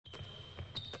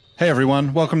Hey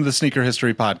everyone, welcome to the Sneaker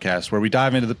History Podcast, where we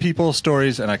dive into the people,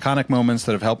 stories, and iconic moments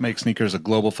that have helped make sneakers a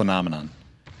global phenomenon.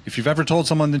 If you've ever told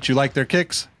someone that you like their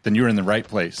kicks, then you're in the right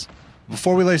place.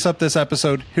 Before we lace up this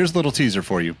episode, here's a little teaser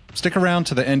for you. Stick around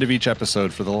to the end of each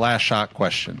episode for the last shot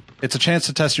question. It's a chance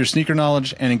to test your sneaker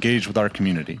knowledge and engage with our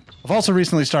community. I've also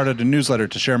recently started a newsletter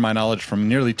to share my knowledge from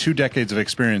nearly 2 decades of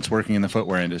experience working in the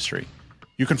footwear industry.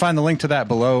 You can find the link to that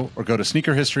below or go to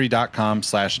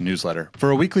sneakerhistory.com/newsletter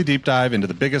for a weekly deep dive into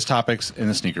the biggest topics in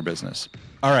the sneaker business.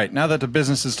 All right, now that the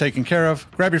business is taken care of,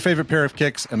 grab your favorite pair of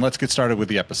kicks and let's get started with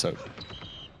the episode.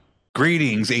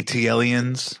 Greetings,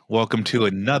 ATLians. Welcome to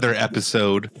another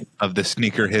episode of the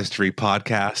Sneaker History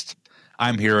Podcast.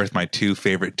 I'm here with my 2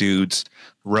 favorite dudes,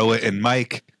 Roa and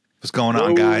Mike. What's going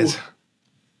on, guys?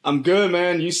 I'm good,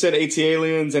 man. You said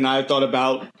ATLians, and I thought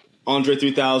about Andre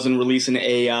 3000 releasing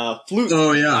a flute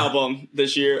album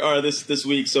this year or this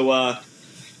week. So I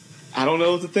don't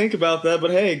know what to think about that,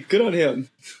 but hey, good on him.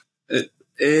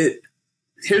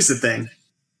 Here's the thing.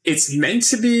 It's meant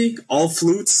to be all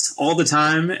flutes all the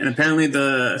time, and apparently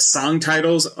the song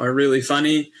titles are really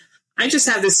funny. I just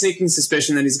have this sneaking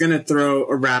suspicion that he's going to throw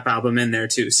a rap album in there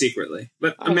too, secretly.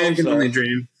 But a man can only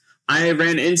dream. I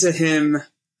ran into him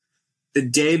the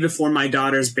day before my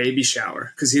daughter's baby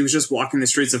shower because he was just walking the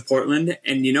streets of Portland,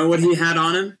 and you know what he had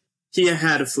on him? He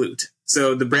had a flute.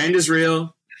 So the brand is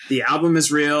real. The album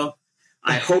is real.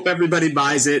 I hope everybody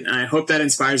buys it, and I hope that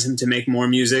inspires him to make more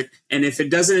music. And if it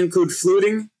doesn't include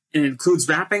fluting and it includes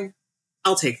rapping,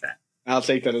 I'll take that. I'll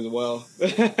take that as well.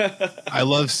 I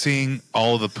love seeing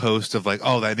all the posts of like,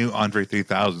 oh, that new Andre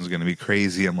 3000 is going to be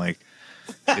crazy. I'm like,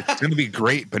 it's going to be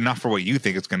great, but not for what you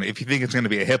think it's going to. If you think it's going to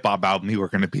be a hip hop album, you are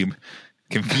going to be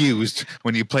confused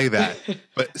when you play that.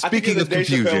 But speaking of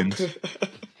confusion,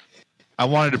 I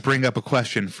wanted to bring up a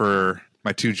question for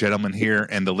my 2 gentlemen here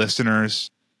and the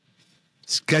listeners.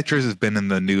 Skechers has been in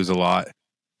the news a lot.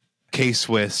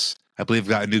 K-Swiss, I believe,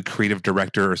 got a new creative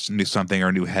director or new something, or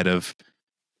a new head of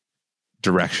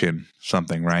direction,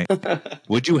 something, right?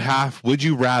 Would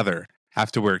you rather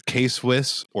have to wear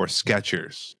K-Swiss or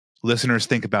Skechers? Listeners,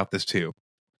 think about this too.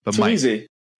 But Too Mike, easy.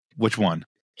 which one?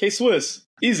 K-Swiss.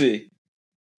 Easy.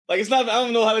 Like, it's not, I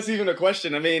don't know how that's even a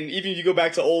question. I mean, even if you go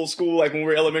back to old school, like when we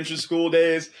were elementary school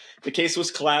days, the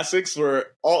K-Swiss classics were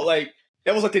all like,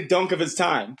 that was like the dunk of its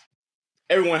time.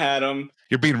 Everyone had them.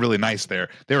 You're being really nice there.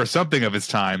 They were something of its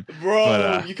time. Bro,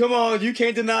 but, you come on. You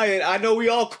can't deny it. I know we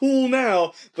all cool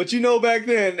now, but you know back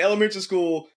then, elementary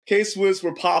school, K-Swiss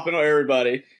were popping on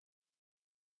everybody.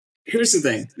 Here's the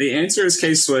thing. The answer is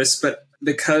K-Swiss, but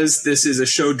because this is a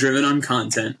show driven on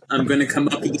content, I'm going to come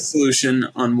up with a solution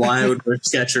on why I would wear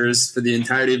Skechers for the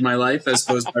entirety of my life as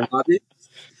opposed by Robbie.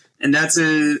 And that's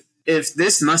if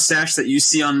this mustache that you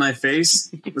see on my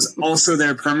face was also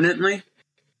there permanently,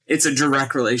 it's a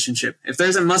direct relationship. If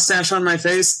there's a mustache on my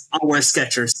face, I'll wear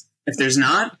Skechers. If there's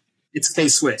not, it's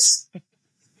K-Swiss.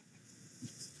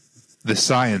 The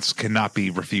science cannot be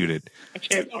refuted. I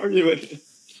can't argue it.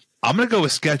 I'm going to go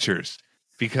with Skechers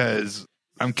because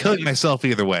I'm killing myself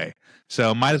either way.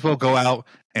 So might as well go out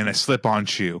in a slip-on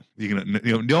shoe.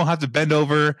 You don't have to bend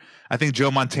over. I think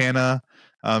Joe Montana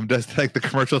does like the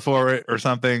commercial for it or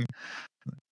something.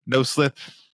 No slip.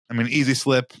 I mean, easy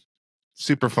slip.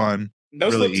 Super fun.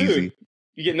 No really slip easy. too.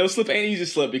 You get no slip and easy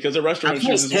slip because of restaurant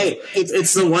shoes as well. Hey,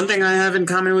 it's the one thing I have in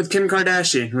common with Kim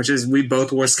Kardashian, which is we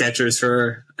both wore Skechers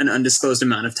for an undisclosed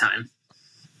amount of time.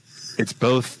 It's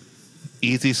both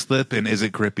easy slip and is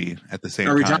it grippy at the same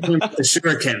time? Are we talking about the shoe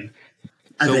or Kim?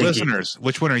 So listeners,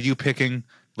 which one are you picking?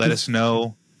 Let us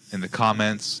know in the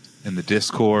comments, in the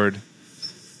Discord,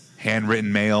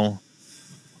 handwritten mail.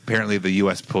 Apparently the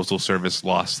U.S. Postal Service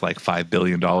lost like $5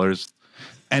 billion.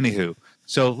 Anywho,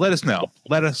 so let us know.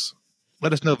 Let us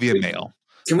know via mail.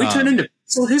 Can we turn into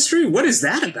postal history? What is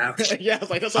that about? Yeah, I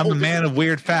was like, that's I'm a man of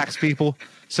weird facts, people.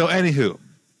 So anywho,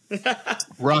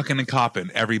 rockin' and coppin',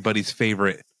 everybody's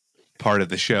favorite part of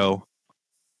the show.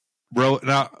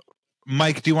 Now,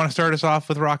 Mike, do you want to start us off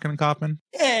with rockin' and coppin'?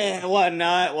 Yeah, why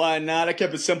not? Why not? I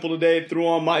kept it simple today. Threw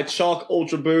on my Chalk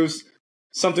Ultra Boost.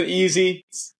 Something easy.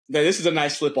 This is a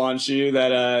nice slip-on shoe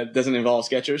that doesn't involve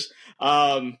Skechers.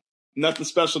 Nothing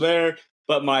special there.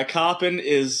 But my coppin'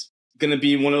 is going to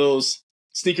be one of those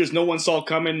sneakers no one saw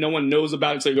coming. No one knows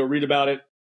about it until you go read about it.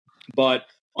 But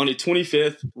on the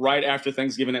 25th, right after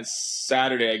Thanksgiving, that's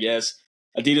Saturday, I guess,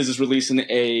 Adidas is releasing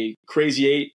a Crazy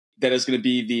 8 that is going to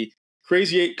be the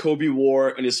Crazy 8 Kobe wore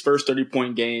in his first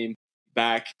 30-point game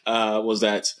back, was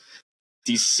that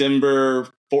December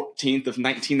 14th of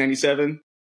 1997.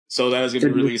 So that is going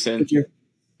to be releasing.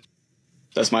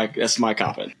 That's my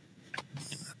coppin'.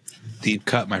 Deep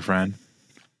cut, my friend.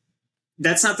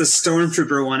 That's not the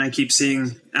Stormtrooper one I keep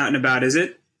seeing out and about, is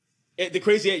it? The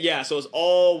crazy, yeah. So it's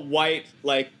all white,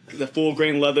 like the full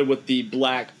grain leather with the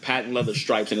black patent leather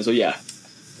stripes in it. So yeah.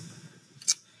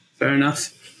 Fair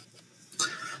enough.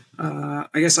 I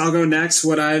guess I'll go next.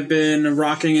 What I've been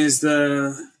rocking is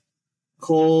the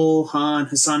Cole Haan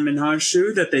Hassan Minhaj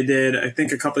shoe that they did, I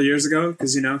think, a couple of years ago.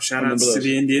 Because, shout outs to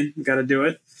the Indian. Got to do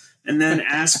it. And then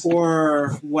as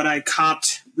for what I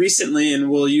copped recently,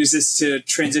 and we'll use this to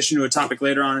transition to a topic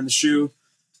later on in the shoe,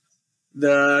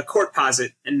 the court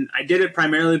posit. And I did it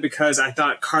primarily because I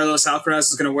thought Carlos Alcaraz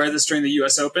was going to wear this during the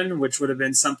U.S. Open, which would have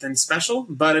been something special.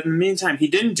 But in the meantime, he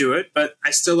didn't do it, but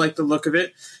I still like the look of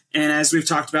it. And as we've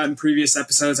talked about in previous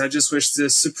episodes, I just wish the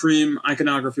supreme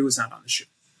iconography was not on the shoe.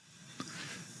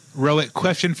 Rohit,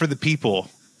 question for the people,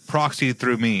 proxied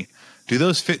through me. Do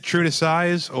those fit true to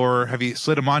size, or have you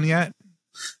slid them on yet?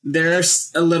 They're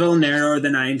a little narrower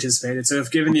than I anticipated. So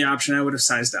if given the option, I would have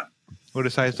sized up. Would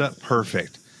have sized up?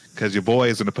 Perfect. Because your boy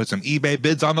is going to put some eBay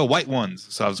bids on the white ones.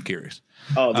 So I was curious.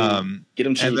 Oh, dude. Get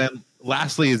them cheap. And then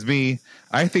lastly is me.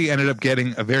 I think I ended up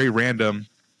getting a very random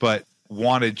but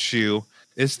wanted shoe.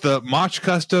 It's the Mach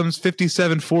Customs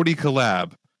 5740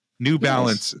 collab. New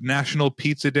Balance National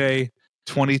Pizza Day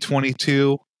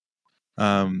 2022.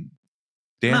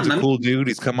 Dan's a cool dude.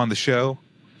 He's come on the show.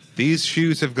 These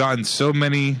shoes have gotten so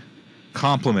many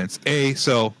compliments.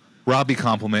 So Robbie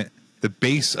compliment. The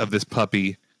base of this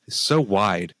puppy is so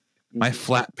wide. My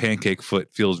flat pancake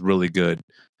foot feels really good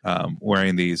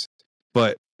wearing these.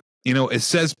 But, it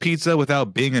says pizza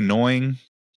without being annoying.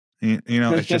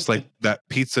 It's just like that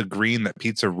pizza green, that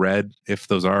pizza red, if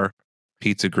those are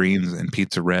pizza greens and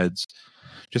pizza reds.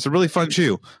 Just a really fun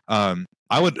shoe.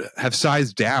 I would have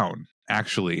sized down,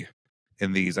 actually,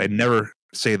 in these. I never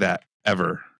say that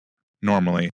ever,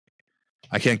 normally.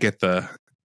 I can't get the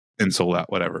insole out,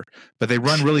 whatever. But they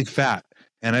run really fat.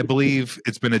 And I believe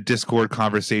it's been a Discord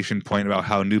conversation point about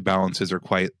how New Balances are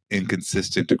quite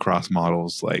inconsistent across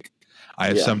models. Like, I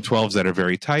have some 12s that are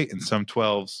very tight and some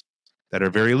 12s that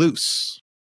are very loose.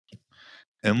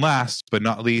 And last but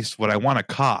not least, what I want to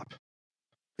cop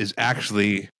is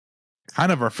actually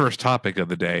kind of our first topic of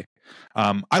the day.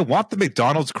 I want the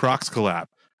McDonald's Crocs collab.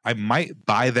 I might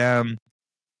buy them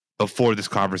before this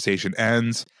conversation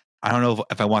ends. I don't know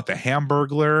if I want the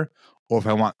Hamburglar or if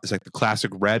I want it's like the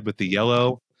classic red with the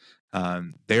yellow.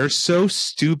 They're so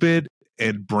stupid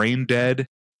and brain dead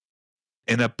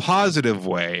in a positive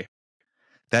way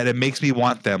that it makes me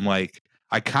want them. Like,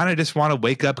 I kind of just want to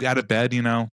wake up out of bed,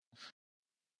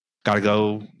 got to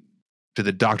go to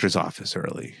the doctor's office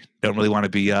early. Don't really want to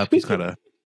be up. He's got to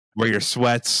wear your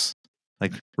sweats,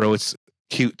 like Rohit's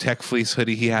cute tech fleece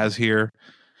hoodie he has here.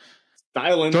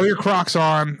 Styling. Throw your Crocs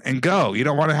on and go. You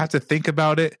don't want to have to think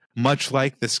about it, much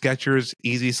like the Skechers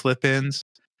Easy Slip-ins.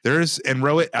 And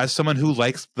Rohit, as someone who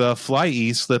likes the Fly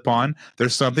Ease slip-on,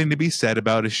 there's something to be said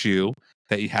about a shoe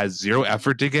that has zero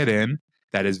effort to get in,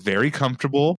 that is very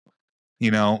comfortable.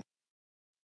 I'm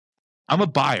a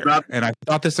buyer, and I've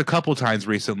thought this a couple times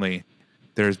recently.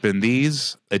 There's been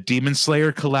a Demon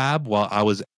Slayer collab while I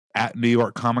was at New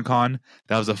York Comic Con.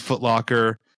 That was a Foot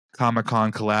Locker Comic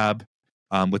Con collab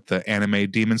with the anime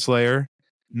Demon Slayer.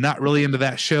 Not really into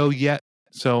that show yet,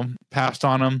 so passed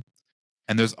on them.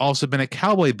 And there's also been a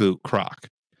cowboy boot Croc.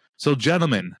 So,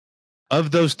 gentlemen,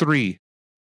 of those three,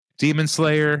 Demon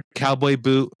Slayer, cowboy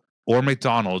boot, or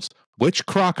McDonald's, which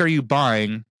Croc are you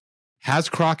buying? Has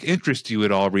Croc interested you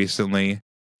at all recently?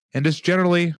 And just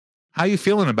generally, how you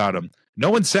feeling about them? No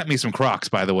one sent me some Crocs,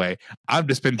 by the way. I've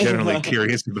just been generally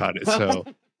curious about it. So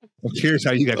I'm curious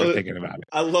how you guys are thinking about it.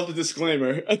 I love the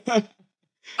disclaimer.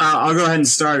 I'll go ahead and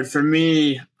start. For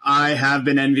me, I have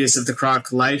been envious of the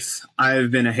Croc life.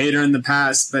 I've been a hater in the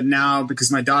past, but now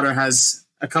because my daughter has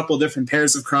a couple different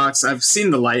pairs of Crocs, I've seen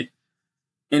the light.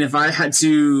 And if I had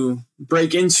to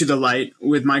break into the light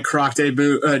with my Croc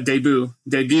debut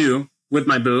with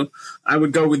my boo, I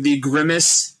would go with the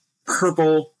Grimace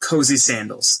purple cozy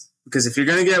sandals. Because if you're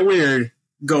going to get weird,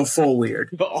 go full weird.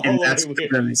 And that's the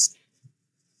Grimace.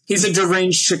 He's a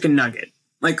deranged chicken nugget.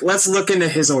 Like, let's look into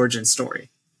his origin story.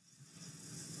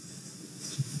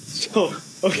 So,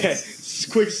 okay,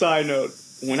 quick side note.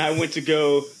 When I went to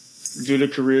go do the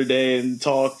career day and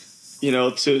talk,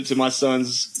 to my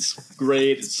son's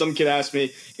grade, some kid asked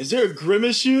me, is there a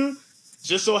Grimace shoe?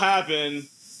 Just so happened,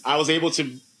 I was able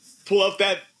to pull up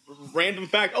that random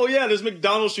fact. Oh, yeah, there's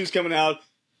McDonald's shoes coming out.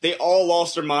 They all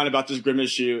lost their mind about this Grimace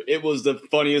shoe. It was the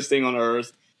funniest thing on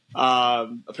earth.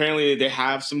 Apparently, they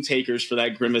have some takers for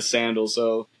that Grimace sandal,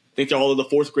 so I think they're all of the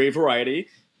fourth grade variety.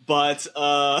 But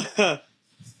I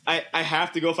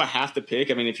have to go if I have to pick.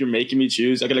 I mean, if you're making me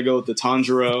choose, I got to go with the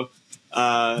Tanjiro.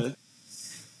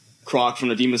 Croc from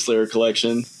the Demon Slayer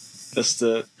collection. Because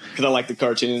I like the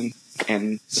cartoon,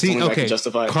 and that's the only way I can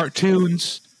justify it.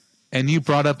 Cartoons, and you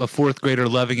brought up a fourth grader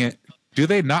loving it. Do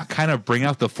they not kind of bring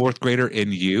out the fourth grader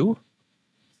in you?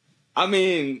 I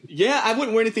mean, yeah, I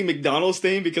wouldn't wear anything McDonald's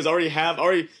themed because I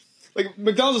already like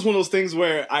McDonald's is one of those things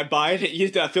where I buy it and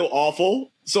eat it, I feel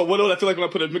awful. So what do I feel like when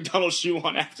I put a McDonald's shoe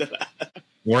on after that?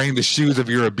 Wearing the shoes of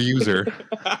your abuser.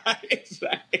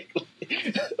 Exactly.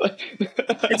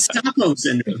 It's Stockholm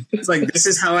syndrome. It's like, this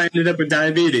is how I ended up with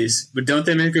diabetes. But don't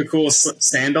they make a cool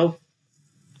sandal?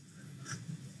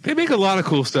 They make a lot of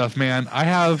cool stuff, man. I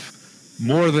have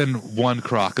more than one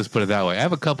Croc, let's put it that way. I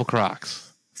have a couple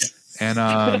Crocs. And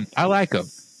I like them.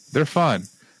 They're fun.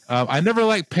 I never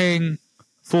like paying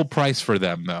full price for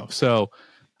them, though. So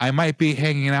I might be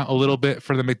hanging out a little bit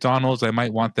for the McDonald's. I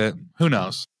might want that. Who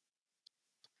knows?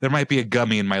 There might be a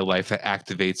gummy in my life that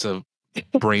activates a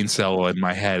brain cell in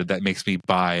my head that makes me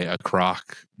buy a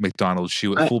Croc McDonald's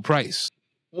shoe at full price.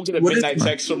 We'll get a midnight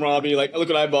text from Robbie, like, look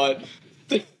what I bought.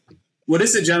 What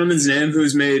is the gentleman's name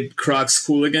who's made Crocs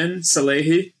cool again?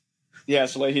 Salehi? Yeah,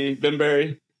 Salehi,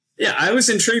 Benberry. Yeah, I was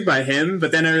intrigued by him,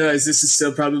 but then I realized this is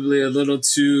still probably a little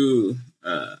too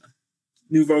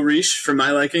nouveau riche for my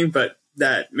liking, but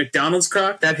that McDonald's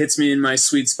Croc, that hits me in my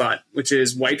sweet spot, which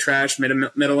is white trash,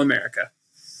 middle America.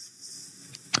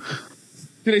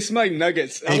 Dude, they smell like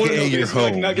nuggets. I want to know if they smell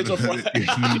like nuggets or fries.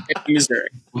 Missouri.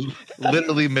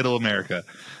 Literally middle America.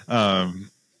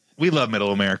 We love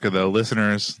middle America, though.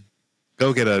 Listeners,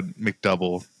 go get a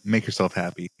McDouble. Make yourself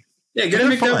happy. Yeah, get a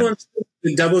McDouble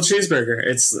and double cheeseburger.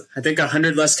 It's, I think,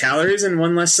 100 less calories and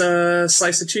one less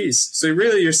slice of cheese. So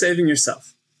really, you're saving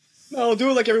yourself. No, do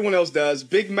it like everyone else does.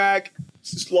 Big Mac,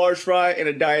 large fry, and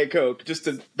a Diet Coke, just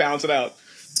to balance it out.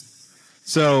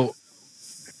 So,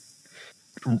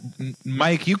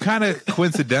 Mike, you kind of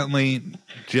coincidentally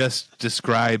just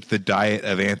described the diet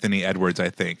of Anthony Edwards, I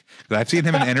think. I've seen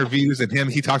him in interviews,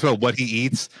 and he talks about what he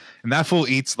eats, and that fool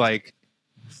eats like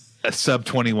a sub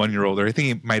 21-year-old, or I think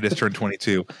he might have just turned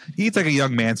 22. He eats like a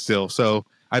young man still. So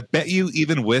I bet you,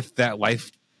 even with that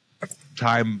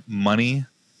lifetime money,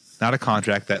 not a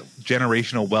contract, that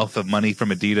generational wealth of money from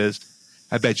Adidas,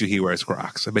 I bet you he wears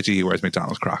Crocs. I bet you he wears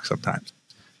McDonald's Crocs sometimes.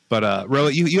 But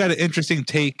Rohit, you had an interesting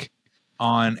take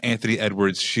on Anthony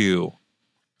Edwards' shoe.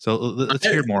 So let's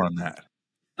hear more on that.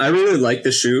 I really like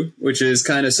the shoe, which is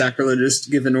kind of sacrilegious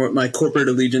given what my corporate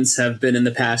allegiance have been in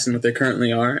the past and what they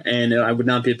currently are. And I would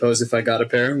not be opposed if I got a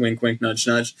pair. Wink, wink, nudge,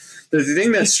 nudge. The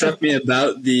thing that struck me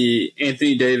about the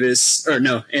Anthony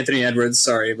Edwards,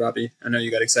 sorry, Robbie, I know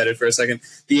you got excited for a second.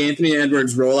 The Anthony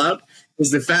Edwards rollout is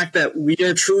the fact that we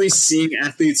are truly seeing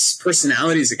athletes'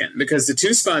 personalities again, because the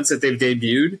two spots that they've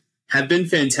debuted have been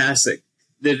fantastic.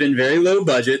 They've been very low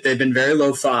budget. They've been very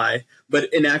lo-fi.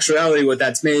 But in actuality, what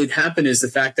that's made happen is the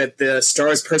fact that the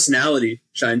star's personality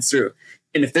shines through.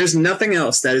 And if there's nothing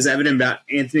else that is evident about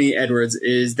Anthony Edwards,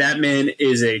 is that man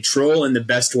is a troll in the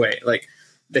best way. Like,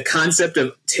 the concept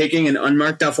of taking an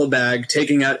unmarked duffel bag,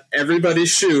 taking out everybody's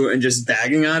shoe and just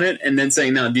bagging on it, and then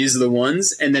saying, no, these are the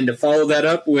ones. And then to follow that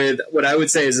up with what I would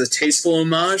say is a tasteful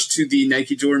homage to the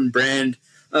Nike Jordan band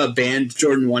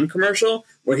Jordan 1 commercial,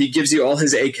 where he gives you all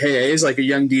his AKAs like a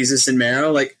young Jesus and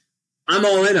Mero. Like, I'm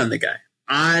all in on the guy.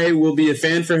 I will be a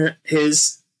fan for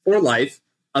life,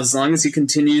 as long as he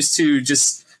continues to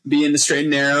just be in the straight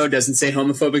and narrow, doesn't say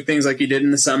homophobic things like he did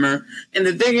in the summer. And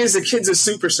the thing is, the kid's a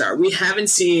superstar. We haven't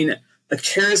seen a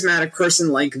charismatic person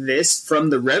like this from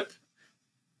the rip.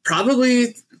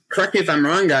 Probably, correct me if I'm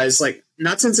wrong, guys, like,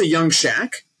 not since a young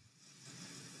Shaq.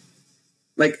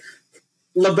 Like,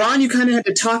 LeBron, you kind of had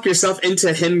to talk yourself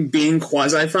into him being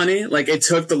quasi-funny. Like, it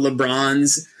took the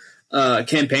LeBron's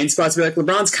campaign spots to be like,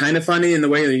 LeBron's kind of funny in the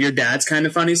way that your dad's kind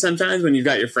of funny sometimes when you've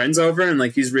got your friends over and,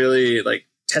 like, he's really, like,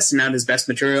 testing out his best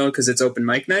material because it's open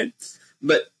mic night.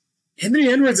 But Anthony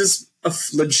Edwards is a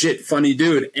legit funny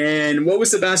dude. And what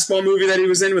was the basketball movie that he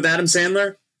was in with Adam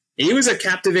Sandler? He was a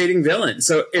captivating villain.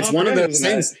 So it's one of those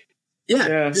things.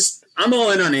 Yeah, just I'm all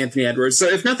in on Anthony Edwards. So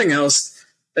if nothing else,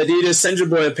 Adidas, send your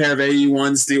boy a pair of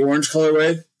AE1s, the orange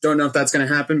colorway. Don't know if that's going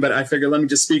to happen, but I figure let me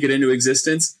just speak it into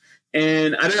existence.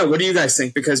 And I don't know, what do you guys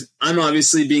think? Because I'm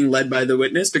obviously being led by the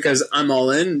witness because I'm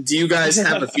all in. Do you guys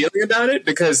have a feeling about it?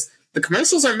 Because the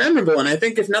commercials are memorable, and I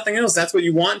think if nothing else, that's what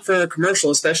you want for a commercial,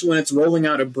 especially when it's rolling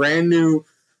out a brand new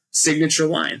signature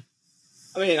line.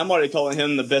 I mean, I'm already calling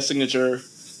him the best signature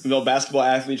basketball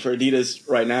athlete for Adidas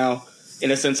right now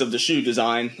in a sense of the shoe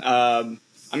design. I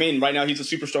mean, right now he's a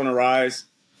superstar on the rise.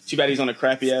 Too bad he's on a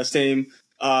crappy-ass team.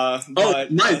 But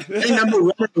Mike, they're number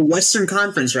one in the Western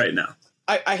Conference right now.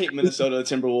 I hate Minnesota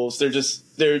Timberwolves.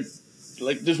 They're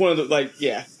like, just one of the, like,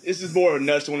 yeah, this is more of a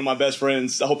nuts to one of my best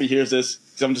friends. I hope he hears this.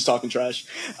 because I'm just talking trash.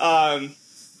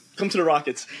 Come to the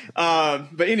Rockets.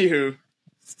 But anywho,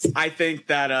 I think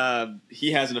that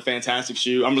he has a fantastic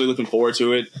shoe. I'm really looking forward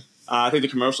to it. I think the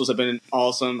commercials have been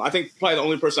awesome. I think probably the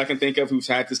only person I can think of who's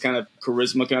had this kind of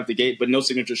charisma coming out the gate, but no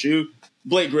signature shoe,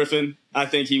 Blake Griffin. I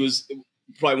think he was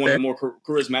probably one of the more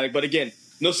charismatic. But again,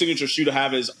 no signature shoe to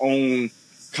have his own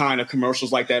kind of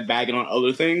commercials like that, bagging on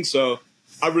other things. So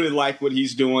I really like what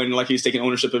he's doing. Like he's taking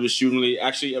ownership of his shoe, really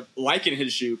actually liking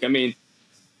his shoe. I mean,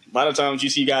 a lot of times you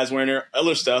see guys wearing their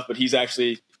other stuff, but he's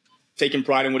actually taking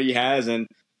pride in what he has. And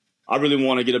I really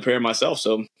want to get a pair myself.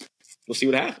 So we'll see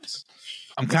what happens.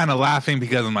 I'm kind of laughing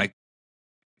because I'm like,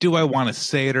 do I want to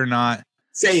say it or not?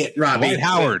 Say it, Robbie. Dwight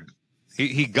Howard.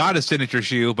 He got a signature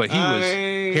shoe, but he was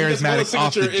charismatic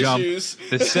off the jump.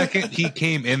 The second he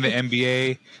came in the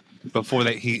NBA, before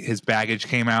that his baggage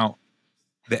came out,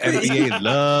 the NBA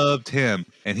loved him,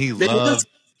 and he loved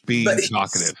being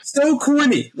talkative. So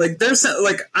corny. Like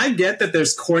I get that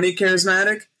there's corny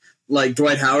charismatic, like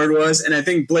Dwight Howard was, and I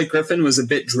think Blake Griffin was a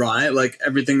bit dry. Like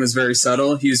everything was very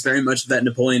subtle. He was very much of that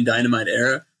Napoleon Dynamite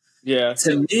era. Yeah.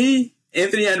 To me,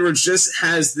 Anthony Edwards just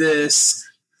has this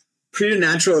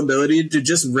preternatural ability to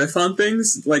just riff on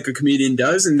things like a comedian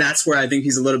does, and that's where I think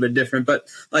he's a little bit different. But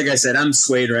like I said, I'm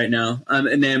swayed right now. I'm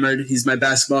enamored. He's my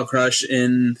basketball crush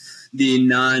in the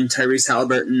non-Tyrese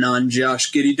Halliburton,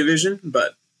 non-Josh Giddey division,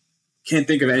 but can't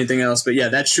think of anything else. But yeah,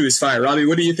 that shoe is fire. Robbie,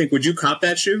 what do you think? Would you cop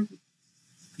that shoe?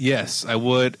 Yes, I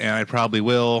would, and I probably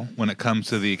will when it comes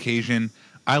to the occasion.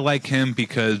 I like him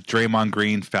because Draymond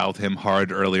Green fouled him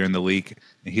hard earlier in the league,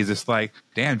 and he's just like,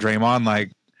 damn, Draymond,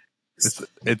 like,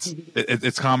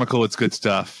 it's comical. It's good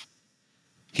stuff.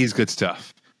 He's good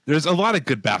stuff. There's a lot of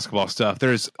good basketball stuff.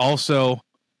 There's also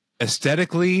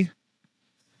aesthetically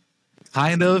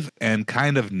kind of and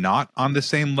kind of not on the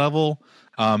same level.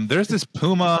 There's this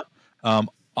Puma, it's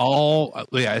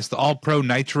the All Pro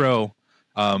Nitro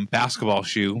basketball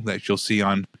shoe that you'll see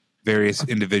on various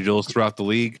individuals throughout the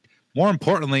league. More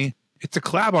importantly, it's a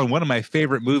collab on one of my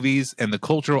favorite movies and the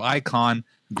cultural icon,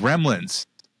 Gremlins.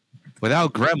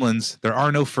 Without Gremlins, there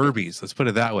are no Furbies. Let's put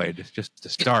it that way, just to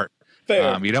start.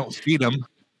 You don't feed them.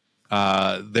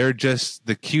 They're just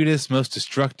the cutest, most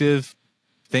destructive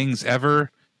things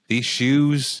ever. These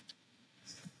shoes,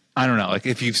 I don't know. Like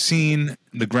if you've seen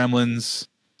the Gremlins,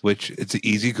 which it's an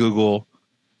easy Google,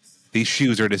 these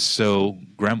shoes are just so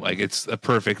like it's a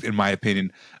perfect, in my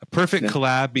opinion, a perfect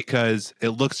collab because it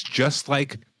looks just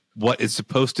like what it's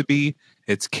supposed to be.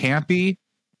 It's campy,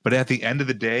 but at the end of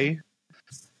the day,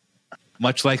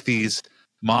 much like these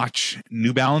Mach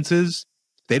New Balances,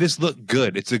 they just look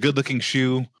good. It's a good-looking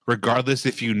shoe, regardless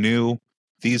if you knew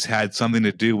these had something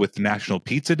to do with National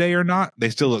Pizza Day or not. They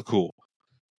still look cool.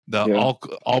 The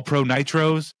All Pro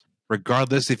Nitros,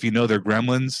 regardless if you know they're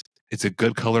Gremlins, it's a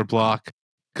good color block,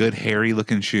 good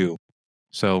hairy-looking shoe.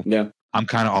 So I'm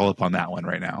kind of all up on that one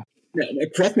right now. Yeah,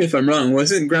 correct me if I'm wrong.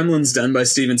 Wasn't Gremlins done by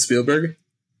Steven Spielberg?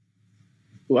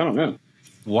 Well, I don't know.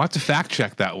 We'll have to fact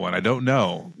check that one. I don't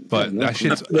know, but that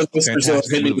shit's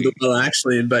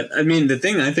actually. But I mean, the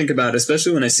thing I think about,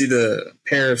 especially when I see the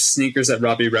pair of sneakers that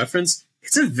Robbie referenced,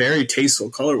 it's a very tasteful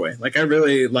colorway. Like I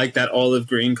really like that olive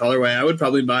green colorway. I would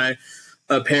probably buy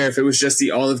a pair if it was just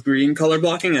the olive green color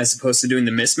blocking as opposed to doing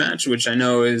the mismatch, which I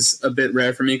know is a bit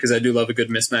rare for me because I do love a good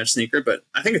mismatch sneaker, but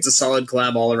I think it's a solid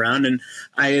collab all around. And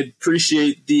I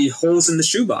appreciate the holes in the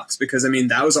shoebox because I mean,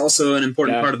 that was also an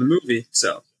important part of the movie.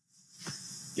 So.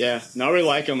 Yeah, no, I really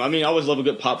like them. I mean, I always love a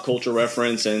good pop culture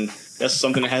reference, and that's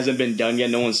something that hasn't been done yet.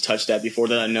 No one's touched that before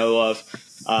that I know of.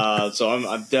 So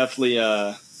I'm definitely,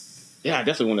 I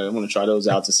definitely want to try those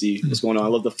out to see what's going on. I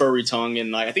love the furry tongue,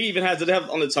 and like I think it even has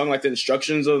on the tongue like the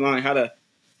instructions on like, how to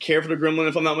care for the gremlin,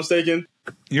 if I'm not mistaken.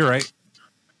 You're right.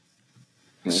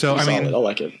 Yeah, so I mean, I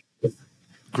like it.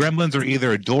 Gremlins are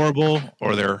either adorable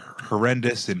or they're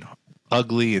horrendous and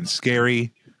ugly and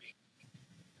scary.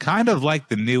 Kind of like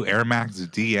the new Air Max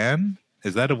DN.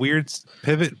 Is that a weird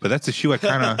pivot? But that's a shoe I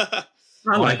kind of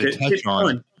wanted to touch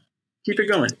on. Keep it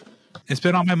going. It's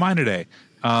been on my mind today.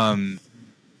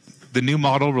 The new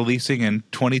model releasing in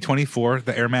 2024,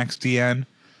 the Air Max DN.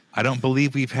 I don't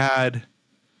believe we've had,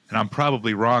 and I'm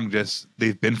probably wrong, just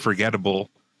they've been forgettable.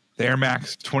 The Air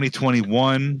Max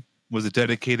 2021 was a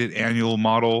dedicated annual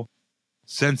model.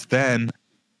 Since then,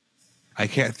 I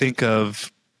can't think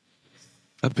of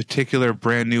a particular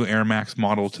brand new Air Max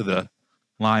model to the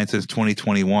line since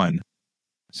 2021.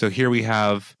 So here we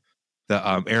have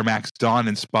the Air Max Dawn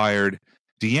inspired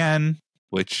DN,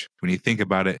 which when you think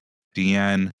about it,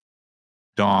 DN,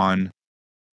 Dawn,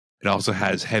 it also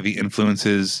has heavy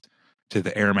influences to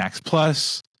the Air Max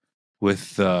Plus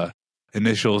with the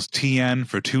initials TN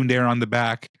for Tuned Air on the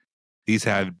back. These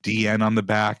have DN on the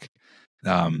back.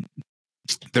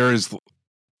 There is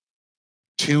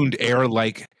tuned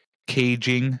air-like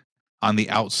caging on the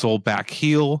outsole back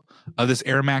heel of this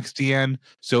Air Max DN.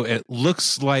 So it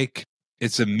looks like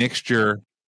it's a mixture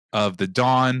of the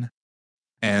Dawn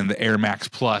and the Air Max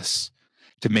Plus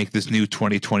to make this new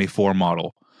 2024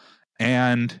 model.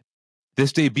 And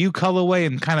this debut colorway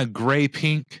in kind of gray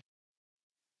pink,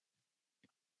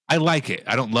 I like it.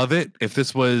 I don't love it. If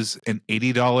this was an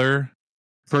 $80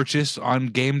 purchase on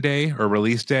game day or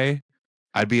release day,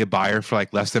 I'd be a buyer for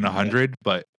like less than 100,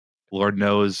 but Lord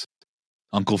knows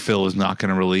Uncle Phil is not going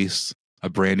to release a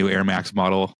brand new Air Max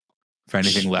model for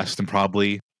anything less than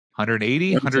probably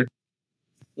 180, 100,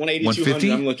 180, 150?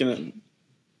 200. I'm looking at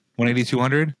 180,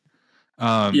 200.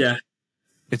 Yeah.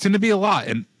 It's going to be a lot,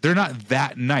 and they're not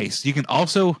that nice. You can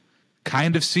also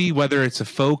kind of see whether it's a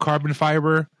faux carbon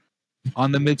fiber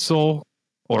on the midsole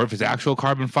or if it's actual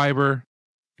carbon fiber.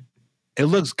 It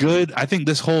looks good. I think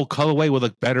this whole colorway would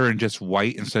look better in just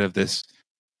white instead of this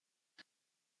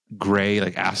gray,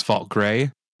 like asphalt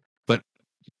gray. But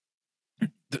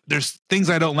there's things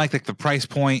I don't like the price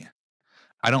point.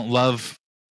 I don't love.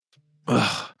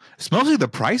 It's mostly the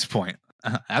price point.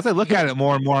 As I look at it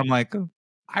more and more, I'm like,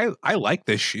 I like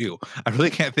this shoe. I really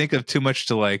can't think of too much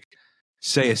to like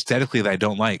say aesthetically that I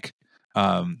don't like.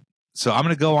 So I'm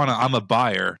gonna go on. I'm a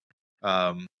buyer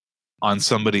on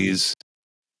somebody's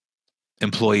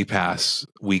employee pass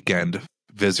weekend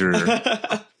visitor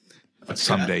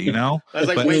someday. You know, I was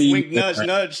like, But- wink, wink, nudge,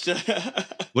 nudge.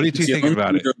 What are you two thinking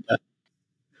about it?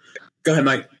 Go ahead,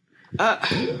 Mike.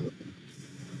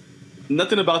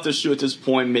 Nothing about this shoe at this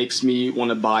point makes me want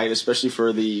to buy it, especially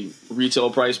for the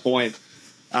retail price point.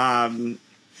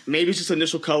 Maybe it's just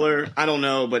initial color. I don't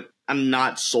know, but I'm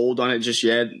not sold on it just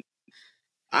yet.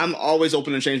 I'm always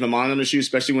open to change my mind on the shoe,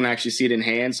 especially when I actually see it in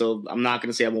hand. So I'm not going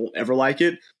to say I won't ever like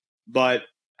it, but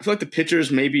I feel like the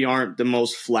pictures maybe aren't the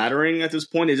most flattering at this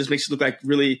point. It just makes it look like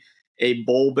really a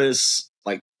bulbous,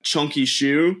 like chunky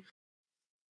shoe.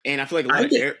 And I feel like a lot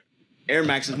of Air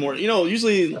Max is more,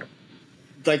 usually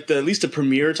like at least the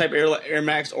premier type Air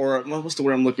Max, or what's the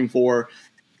word I'm looking for?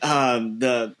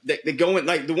 They go in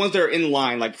like the ones that are in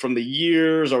line, like from the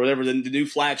years or whatever, the new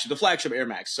flagship Air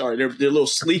Max. Sorry, they're a little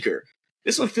sleeker.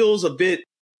 This one feels a bit,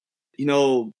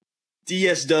 DSW,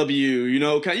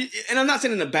 and I'm not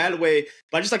saying in a bad way,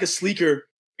 but I just like a sleeker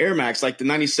Air Max, like the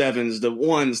 97s, the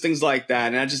ones, things like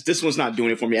that. And this one's not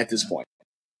doing it for me at this point.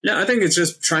 Yeah, I think it's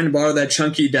just trying to borrow that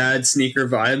chunky dad sneaker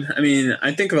vibe. I mean,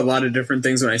 I think of a lot of different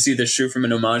things when I see this shoe from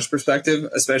an homage perspective,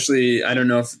 especially, I don't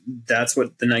know if that's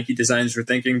what the Nike designers were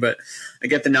thinking, but I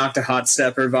get the Nocta Hot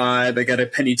Stepper vibe. I get a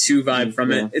Penny 2 vibe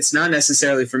from it. It's not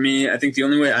necessarily for me. I think the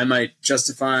only way I might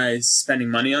justify spending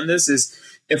money on this is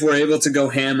if we're able to go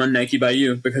ham on Nike by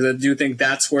You, because I do think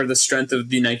that's where the strength of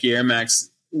the Nike Air Max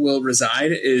will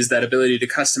reside, is that ability to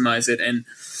customize it. And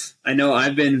I know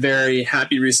I've been very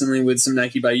happy recently with some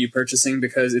Nike by You purchasing,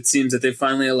 because it seems that they've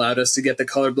finally allowed us to get the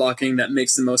color blocking that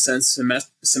makes the most sense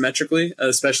symmetrically,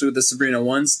 especially with the Sabrina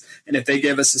ones. And if they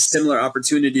give us a similar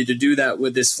opportunity to do that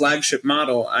with this flagship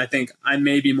model, I think I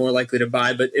may be more likely to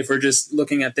buy. But if we're just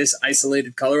looking at this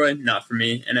isolated colorway, not for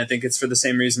me. And I think it's for the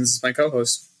same reasons as my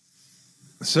co-host.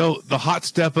 So the Hot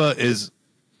Steppa is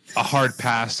a hard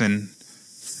pass, and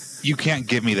you can't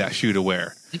give me that shoe to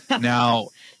wear. Now,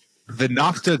 the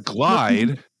Nocta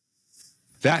Glide,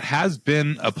 that has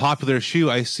been a popular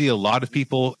shoe. I see a lot of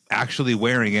people actually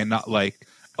wearing it, not like,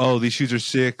 oh, these shoes are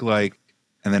sick, like,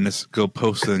 and then just go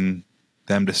posting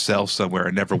them to sell somewhere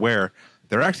and never wear.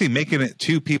 They're actually making it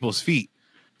to people's feet.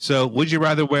 So would you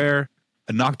rather wear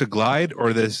a Nocta Glide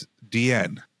or this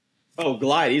DN? Oh,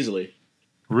 Glide easily.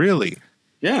 Really?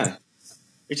 Yeah.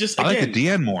 It's just, I again, like the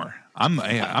DN more. I'm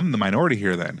the minority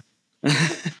here then.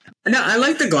 No, I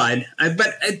like the Glide,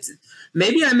 but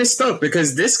maybe I misspoke,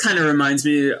 because this kind of reminds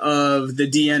me of the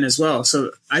DN as well.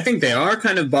 So I think they are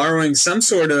kind of borrowing some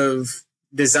sort of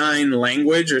design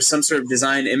language or some sort of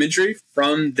design imagery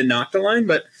from the Nocta line,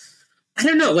 but I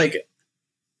don't know, like,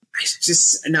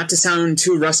 just not to sound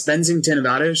too Russ Bensington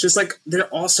about it, it's just like they're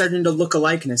all starting to look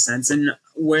alike in a sense. And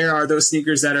where are those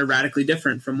sneakers that are radically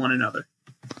different from one another?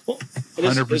 well,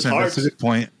 100%. That's a good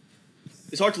point.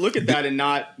 It's hard to look at that and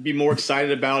not be more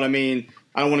excited about. I mean,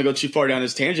 I don't want to go too far down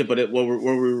this tangent, but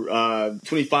we're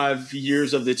 25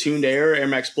 years of the tuned Air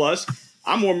Max Plus.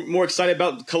 I'm more excited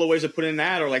about the colorways that put in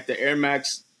that, or like the Air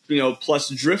Max, Plus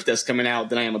Drift that's coming out,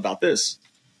 than I am about this.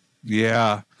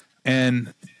 Yeah,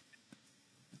 and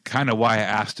kind of why I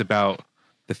asked about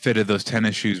the fit of those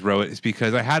tennis shoes, Rohit, is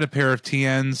because I had a pair of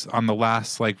TNs on the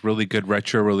last like really good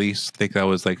retro release. I think that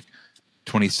was like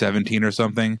 2017 or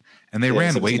something, And they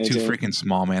ran way 17, too 18. freaking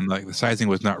small, man. Like the sizing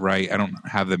was not right. I don't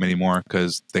have them anymore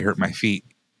because they hurt my feet.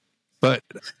 But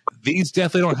these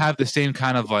definitely don't have the same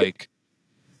kind of like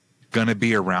gonna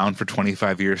be around for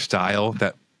 25 years style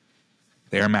that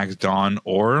the Air Max Dawn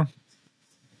or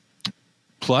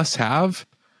Plus have.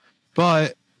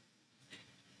 But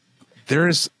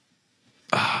there's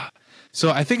so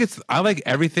I think I like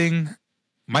everything.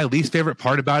 My least favorite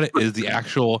part about it is the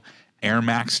actual Air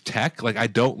Max tech. Like I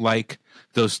don't like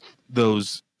those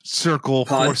circle,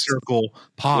 Pods. 4-circle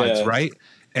pods, Yeah. right?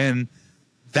 And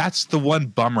that's the one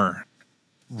bummer,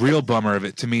 real bummer of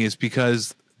it to me, is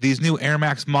because these new Air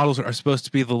Max models are supposed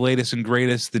to be the latest and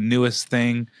greatest, the newest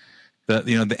thing,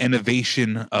 the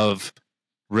innovation of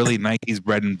really Nike's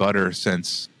bread and butter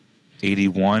since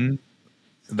 '81.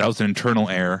 That was an internal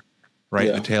air, right?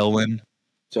 Yeah. The tailwind,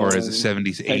 or is it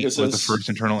 '78 was the Pegasus. first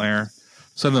internal air,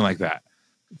 something like that.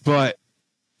 But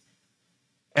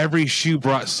every shoe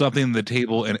brought something to the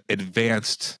table and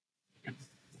advanced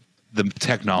the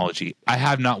technology. I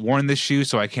have not worn this shoe,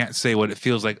 so I can't say what it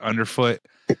feels like underfoot.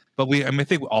 But I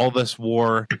think all of us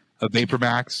wore a Vapor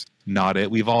Max, not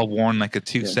it. We've all worn like a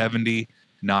 270,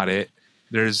 not it.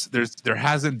 There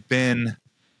hasn't been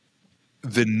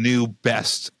the new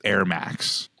best Air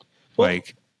Max.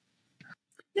 Like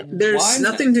There's Why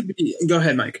not? nothing to be. Go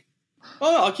ahead, Mike.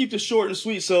 Oh, no, I'll keep this short and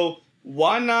sweet. So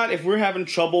why not, if we're having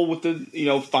trouble with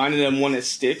finding them one that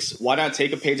sticks, why not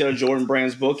take a page out of Jordan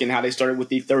Brand's book and how they started with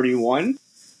the 31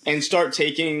 and start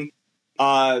taking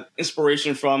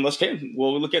inspiration from,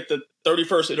 we'll look at the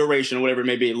 31st iteration or whatever it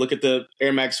may be. Look at the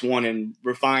Air Max 1 and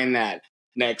refine that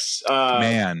next.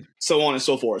 man, So on and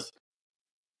so forth.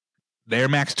 the Air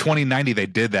Max 2090, they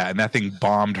did that, and that thing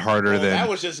bombed harder than. That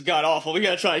was just god awful. We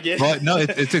got to try again. Well, no,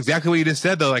 it's exactly what you just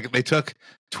said, though. Like they took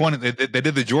 20, they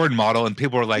did the Jordan model, and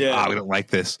people were like, Yeah. we don't like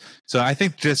this. So I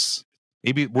think just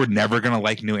maybe we're never going to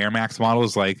like new Air Max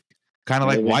models. Like, kind of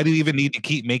like, Maybe. why do you even need to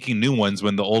keep making new ones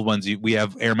when the old ones, we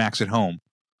have Air Max at home?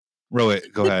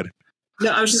 Rohit, go ahead.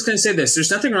 No, I was just going to say this.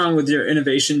 There's nothing wrong with your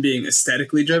innovation being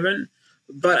aesthetically driven,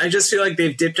 but I just feel like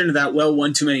they've dipped into that well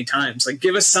one too many times. Like,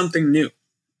 give us something new.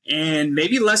 And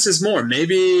maybe less is more.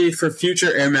 Maybe for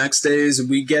future Air Max days,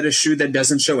 we get a shoe that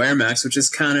doesn't show Air Max, which is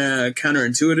kind of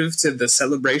counterintuitive to the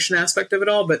celebration aspect of it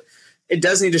all. But it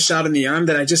does need a shot in the arm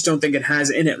that I just don't think it has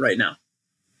in it right now.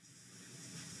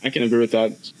 I can agree with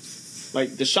that.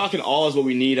 Like, the shock and awe is what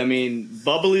we need. I mean,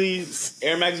 bubbly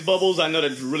Air Max bubbles, I know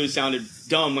that really sounded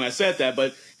dumb when I said that,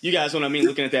 but you guys know what I mean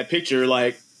looking at that picture.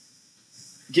 Like,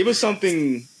 give us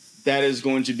something that is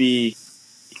going to be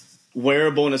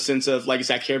wearable in a sense of, like I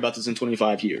said, I care about this in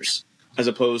 25 years. As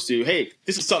opposed to, hey,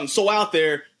 this is something so out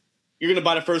there, you're going to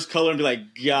buy the first color and be like,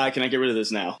 God, can I get rid of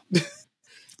this now?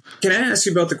 Can I ask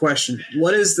you about the question?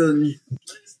 What is the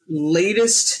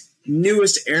latest,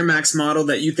 newest Air Max model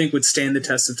that you think would stand the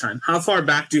test of time? How far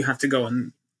back do you have to go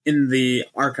in the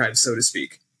archive, so to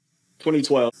speak?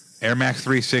 2012. Air Max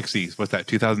 360s. What's that,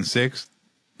 2006?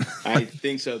 I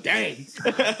think so. Dang.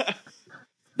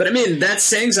 But I mean, that's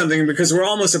saying something because we're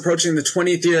almost approaching the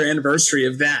 20th year anniversary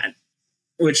of that,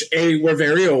 which A, we're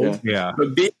very old, Yeah.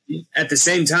 but B, at the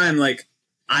same time, like,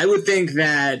 I would think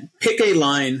that pick a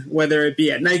line, whether it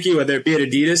be at Nike, whether it be at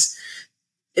Adidas,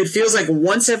 it feels like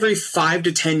once every 5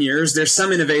 to 10 years, there's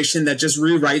some innovation that just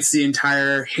rewrites the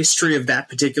entire history of that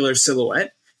particular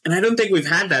silhouette. And I don't think we've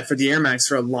had that for the Air Max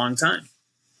for a long time.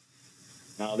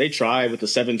 No, they tried with the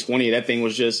 720. That thing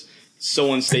was just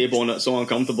so unstable and so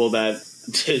uncomfortable that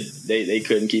they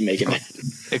couldn't keep making that.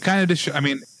 It kind of just, I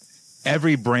mean,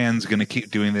 every brand's going to keep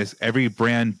doing this. Every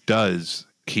brand does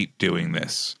keep doing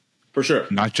this. For sure.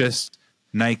 Not just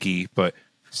Nike, but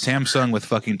Samsung with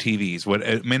fucking TVs. What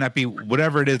it may not be,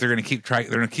 whatever it is, they're going to keep trying.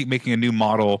 They're going to keep making a new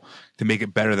model to make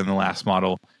it better than the last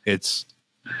model. It's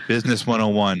business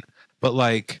 101. But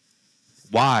like,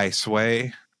 why,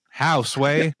 Sway? How,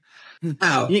 Sway?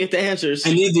 How? You get the answers.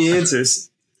 I need the answers.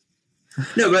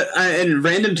 No, but and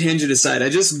random tangent aside, I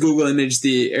just Google imaged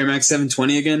the Air Max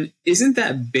 720 again. Isn't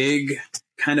that big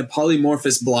kind of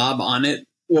polymorphous blob on it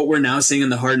what we're now seeing in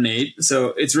the Harden 8?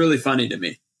 So it's really funny to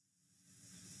me.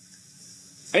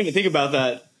 I didn't even think about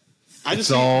that.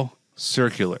 It's all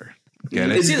circular.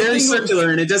 Get it? It's See, the very thing with- circular,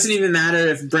 and it doesn't even matter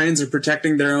if brands are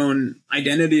protecting their own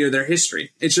identity or their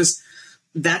history. It's just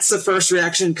that's the first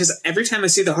reaction, because every time I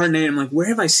see the Harden 8, I'm like, where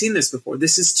have I seen this before?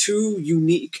 This is too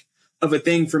unique of a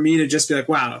thing for me to just be like,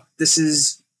 wow, this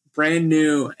is brand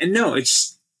new. And no,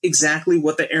 it's exactly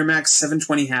what the Air Max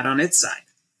 720 had on its side.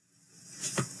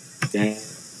 Damn.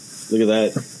 Look at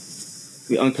that.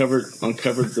 We uncovered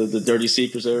the dirty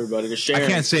secrets of everybody. They're sharing. I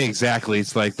can't say exactly.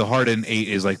 It's like the Harden 8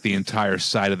 is like the entire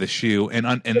side of the shoe. And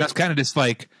that's kind of just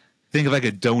like, think of like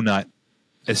a donut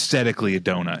aesthetically a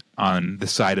donut on the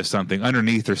side of something.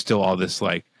 Underneath, there's still all this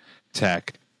like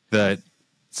tech. The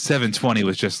 720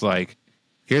 was just like,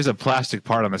 here's a plastic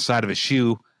part on the side of a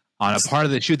shoe, on a part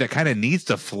of the shoe that kind of needs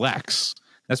to flex.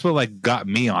 That's what like got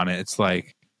me on it. It's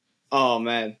like, oh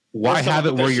man, why have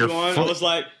it where your foot? I was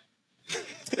like,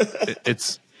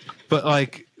 it's, but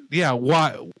like, yeah,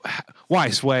 why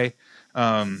Sway?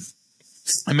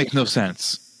 It makes no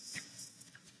sense.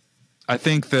 I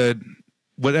think that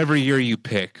whatever year you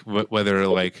pick, whether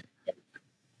like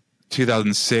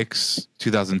 2006,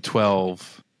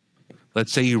 2012,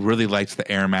 let's say you really liked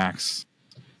the Air Max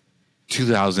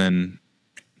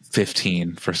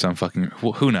 2015 for some fucking,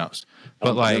 who knows?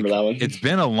 But like, it's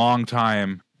been a long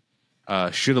time.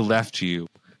 Should have left you.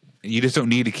 You just don't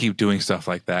need to keep doing stuff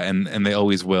like that, and they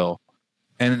always will.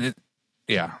 And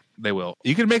they will.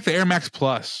 You can make the Air Max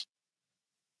Plus,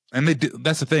 and they do.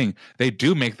 That's the thing. They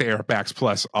do make the Air Max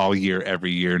Plus all year,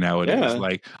 every year nowadays. Yeah.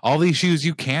 Like all these shoes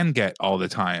you can get all the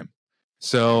time.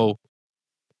 So,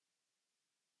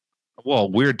 well,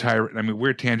 weird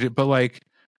tangent, but like,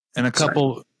 in a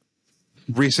couple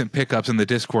recent pickups in the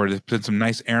Discord, there's been some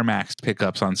nice Air Max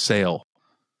pickups on sale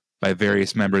by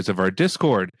various members of our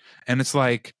Discord, and it's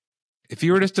like, if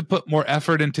you were just to put more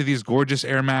effort into these gorgeous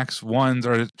Air Max ones,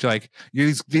 or like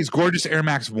these gorgeous Air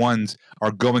Max ones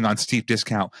are going on steep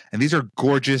discount, and these are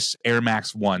gorgeous Air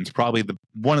Max ones, probably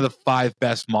one of the 5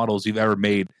 best models you've ever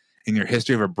made in your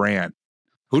history of a brand.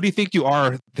 Who do you think you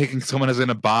are thinking someone is going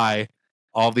to buy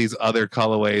all these other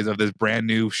colorways of this brand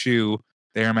new shoe,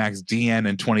 the Air Max DN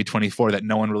in 2024, that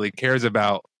no one really cares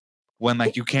about, when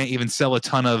like you can't even sell a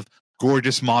ton of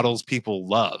gorgeous models people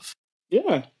love?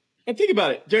 Yeah. And think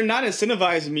about it. They're not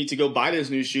incentivizing me to go buy this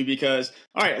new shoe because,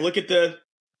 all right, I look at the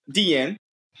DN.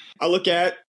 I look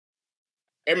at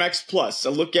Air Max Plus. I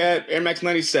look at Air Max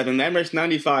 97, Air Max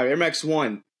 95, Air Max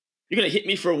 1. You're going to hit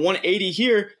me for 180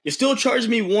 here. You're still charging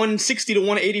me 160 to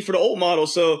 180 for the old model.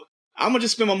 So I'm going to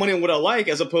just spend my money on what I like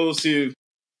as opposed to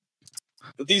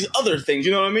these other things.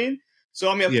 You know what I mean? So,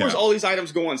 I mean, of course, all these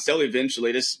items go on sale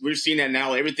eventually. We're seeing that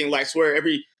now. Everything, like, I swear,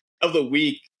 every of the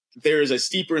week, there is a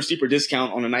steeper and steeper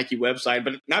discount on the Nike website,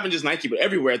 but not even just Nike, but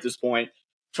everywhere at this point,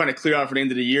 trying to clear out for the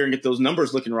end of the year and get those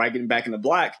numbers looking right, getting back in the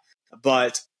black.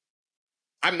 But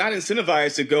I'm not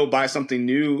incentivized to go buy something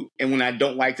new, and when I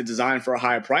don't like the design for a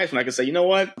higher price, when I can say, you know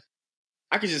what,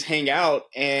 I can just hang out,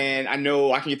 and I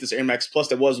know I can get this Air Max Plus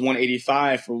that was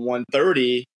 185 for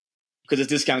 130 because this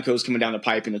discount code is coming down the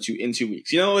pipe in 2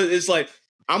 weeks. You know, it's like,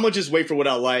 I'm going to just wait for what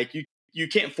I like. You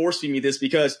can't force feed me this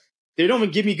because they don't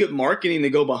even give me good marketing to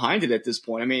go behind it at this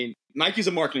point. I mean, Nike's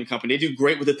a marketing company. They do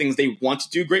great with the things they want to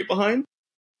do great behind.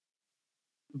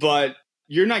 But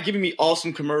you're not giving me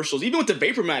awesome commercials. Even with the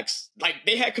Vapor Max, like,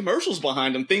 they had commercials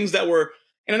behind them, things that were,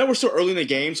 and I know we're still early in the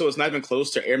game, so it's not even close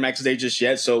to Air Max Day just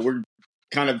yet. So we're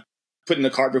kind of putting the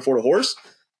cart before the horse.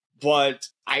 But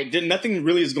nothing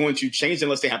really is going to change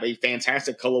unless they have a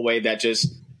fantastic colorway that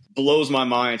just blows my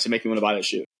mind to make me want to buy that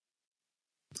shoe.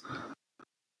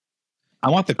 I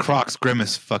want the Crocs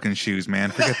Grimace fucking shoes, man.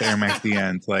 Forget the Air Max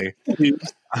DNs. Like,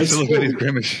 I still look at these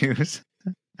Grimace shoes.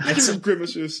 That's some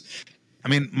Grimace shoes. I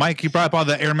mean, Mike, you brought up all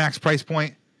the Air Max price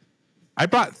point. I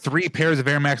brought 3 pairs of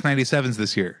Air Max 97s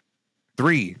this year.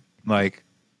 3. Like,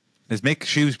 just make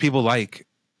shoes people like.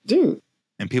 Dude.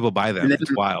 And people buy them.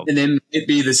 It's wild. And then it'd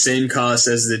be the same cost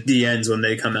as the DNs when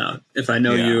they come out, if I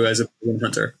know you as a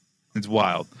hunter. It's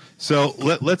wild. So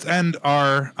let's end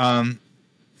our...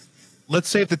 let's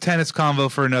save the tennis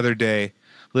convo for another day.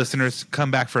 Listeners,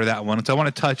 come back for that one. So I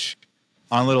want to touch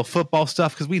on a little football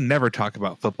stuff because we never talk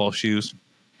about football shoes.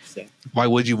 Yeah. Why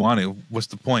would you want to? What's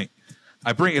the point?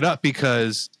 I bring it up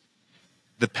because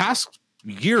the past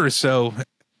year or so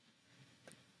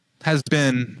has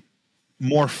been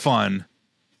more fun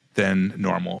than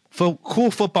normal.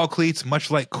 Cool football cleats, much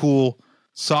like cool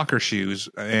soccer shoes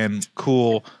and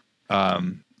cool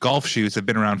golf shoes, have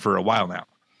been around for a while now.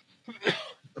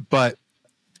 But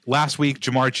last week,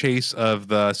 Jamar Chase of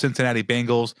the Cincinnati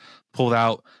Bengals pulled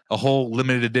out a whole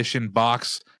limited edition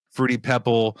box, Fruity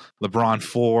Pebble, LeBron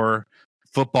 4,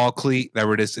 football cleat that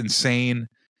were just insane.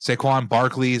 Saquon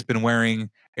Barkley has been wearing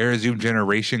Air Zoom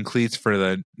Generation cleats for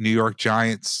the New York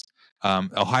Giants.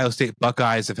 Ohio State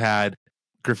Buckeyes have had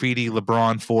graffiti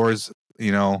LeBron 4s,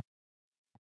 you know,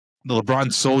 the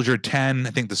LeBron Soldier 10, I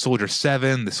think the Soldier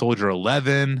 7, the Soldier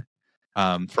 11.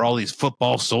 For all these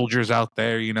football soldiers out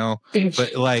there, you know,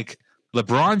 but like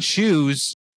LeBron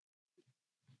shoes,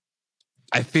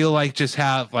 I feel like just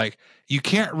have like, you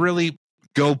can't really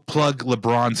go plug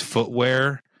LeBron's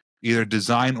footwear, either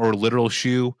design or literal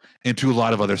shoe, into a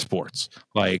lot of other sports.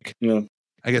 Like,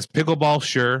 I guess pickleball,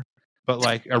 sure, but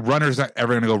like a runner's not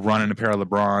ever going to go run in a pair of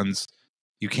LeBrons.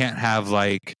 You can't have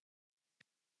like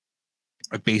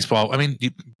a baseball. I mean,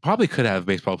 you probably could have a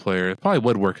baseball player. It probably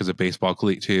would work as a baseball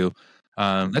cleat too.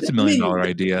 That's $1 million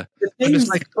idea. But just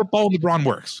like football, LeBron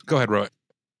works. Go ahead, Roy.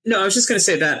 No, I was just going to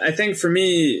say that I think for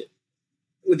me,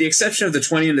 with the exception of the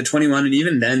 20 and the 21, and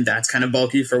even then, that's kind of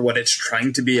bulky for what it's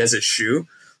trying to be as a shoe.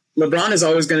 LeBron is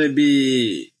always going to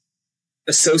be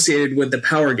associated with the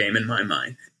power game in my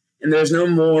mind. And there's no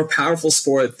more powerful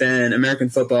sport than American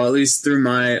football, at least through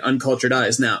my uncultured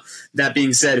eyes. Now, that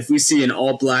being said, if we see an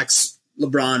all-blacks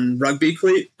LeBron rugby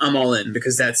cleat, I'm all in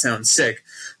because that sounds sick.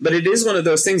 But it is one of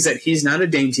those things that he's not a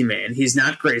dainty man. He's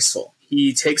not graceful.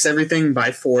 He takes everything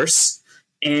by force.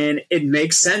 And it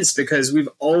makes sense because we've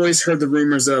always heard the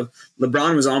rumors of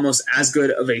LeBron was almost as good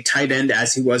of a tight end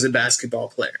as he was a basketball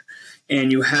player. And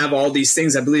you have all these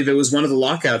things. I believe it was one of the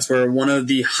lockouts where one of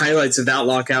the highlights of that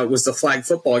lockout was the flag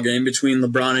football game between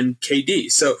LeBron and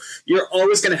KD. So you're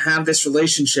always going to have this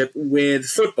relationship with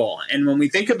football. And when we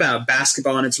think about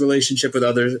basketball and its relationship with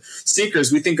other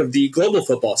sneakers, we think of the global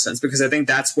football sense because I think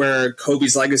that's where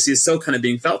Kobe's legacy is still kind of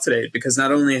being felt today because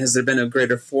not only has there been a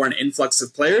greater foreign influx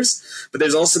of players, but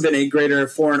there's also been a greater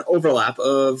foreign overlap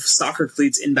of soccer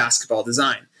cleats in basketball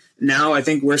design. Now I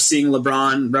think we're seeing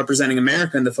LeBron representing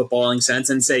America in the footballing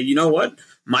sense and say, you know what?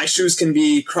 My shoes can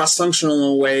be cross-functional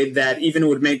in a way that even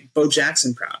would make Bo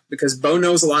Jackson proud because Bo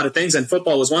knows a lot of things and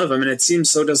football was one of them, and it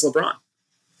seems so does LeBron.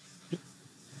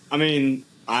 I mean,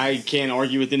 I can't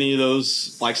argue with any of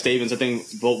those statements. I think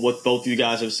what both you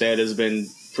guys have said has been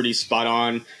pretty spot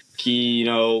on. Key,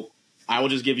 I will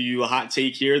just give you a hot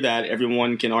take here that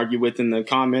everyone can argue with in the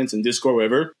comments and Discord,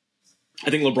 whatever.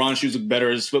 I think LeBron's shoes look better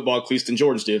as football cleats than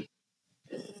Jordan's do.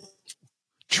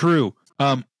 True.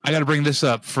 I got to bring this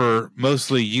up for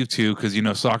mostly you two because you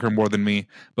know soccer more than me.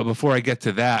 But before I get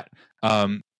to that,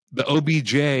 the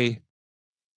OBJ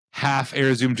half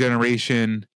Air Zoom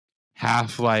generation,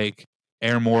 half like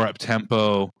Air More up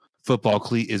tempo football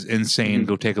cleat is insane. Mm-hmm.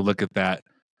 Go take a look at that.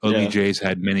 OBJ's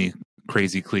had many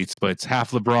crazy cleats, but it's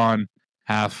half LeBron,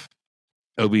 half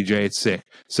OBJ. It's sick.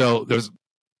 So there's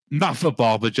not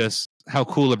football, but just how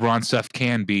cool LeBron stuff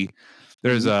can be.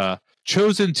 There's a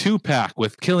Chosen 2-pack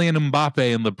with Kylian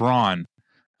Mbappe and LeBron.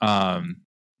 I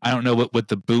don't know what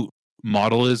the boot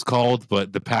model is called,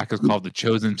 but the pack is called the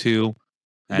Chosen 2.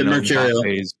 The Mercurial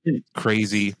is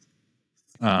crazy.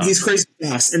 He's crazy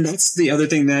fast, and that's the other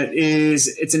thing that is.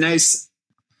 It's a nice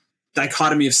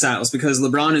dichotomy of styles because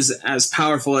LeBron is as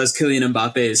powerful as Kylian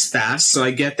Mbappe is fast. So I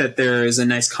get that there is a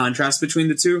nice contrast between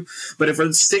the two. But if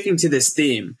we're sticking to this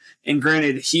theme, and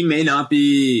granted, he may not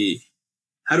be.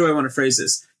 How do I want to phrase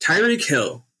this? Tyreek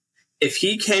Hill, if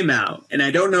he came out, and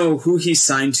I don't know who he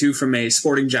signed to from a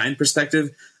Sporting Giant perspective,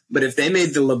 but if they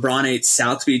made the LeBron 8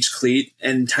 South Beach cleat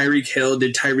and Tyreek Hill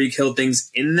did Tyreek Hill things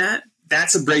in that,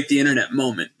 that's a break the internet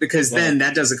moment because then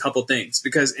that does a couple things.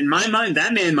 Because in my mind,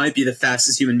 that man might be the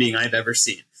fastest human being I've ever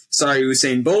seen. Sorry,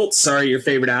 Usain Bolt. Sorry, your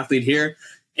favorite athlete here.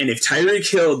 And if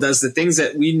Tyreek Hill does the things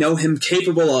that we know him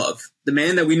capable of, the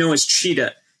man that we know as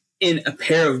Cheetah, in a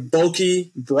pair of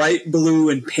bulky, bright blue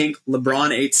and pink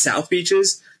LeBron 8 South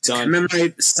Beaches to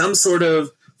commemorate some sort of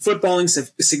footballing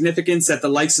significance that the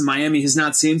likes of Miami has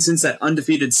not seen since that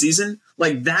undefeated season,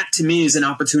 like that to me is an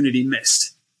opportunity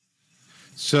missed.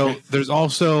 So there's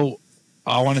also,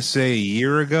 I want to say a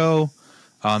year ago,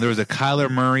 there was a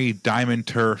Kyler Murray Diamond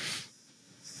Turf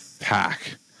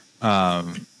pack.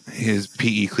 His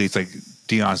PE cleats, like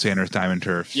Deion Sanders Diamond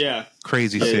Turfs. Yeah.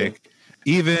 Crazy sick.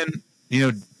 Even,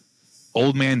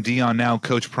 old man Deion now,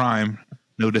 Coach Prime.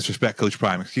 No disrespect, Coach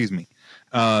Prime, excuse me.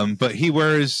 But he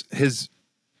wears his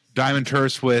Diamond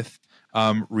Turfs with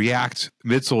React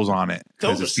midsoles on it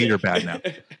because his feet are bad now.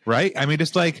 Right? I mean,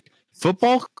 it's like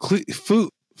football cleats can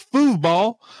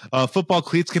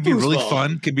be really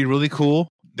fun, can be really cool.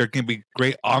 There can be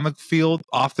great on the field,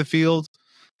 off the field.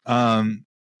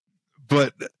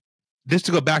 But just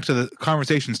to go back to the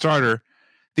conversation starter,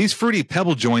 these fruity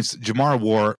pebble joints Jamar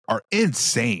wore are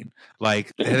insane.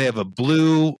 Like they have a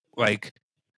blue plate,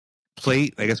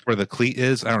 I guess where the cleat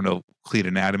is. I don't know cleat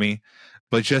anatomy,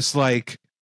 but just like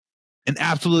an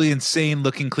absolutely insane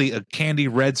looking cleat, a candy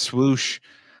red swoosh.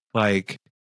 Like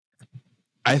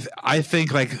I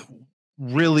think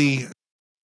really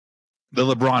the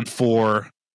LeBron 4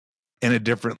 in a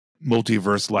different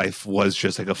multiverse life was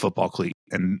just like a football cleat,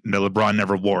 and the LeBron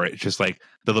never wore it. It's just like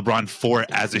the LeBron 4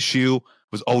 as a shoe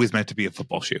was always meant to be a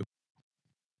football shoe.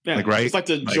 Yeah, right? It's like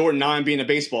the Jordan 9 being a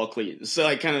baseball cleat.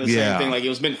 So kind of the same thing. Like it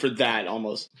was meant for that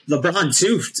almost. LeBron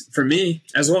 2 for me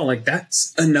as well. Like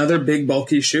that's another big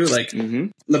bulky shoe. Like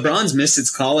LeBron's missed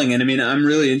its calling, and I mean I'm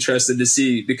really interested to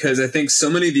see because I think so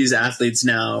many of these athletes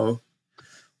now,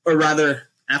 or rather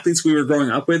athletes we were growing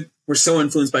up with, we're so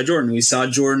influenced by Jordan. We saw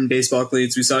Jordan baseball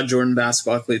cleats. We saw Jordan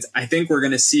basketball cleats. I think we're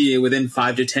going to see within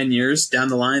 5 to 10 years down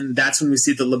the line, that's when we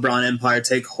see the LeBron empire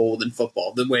take hold in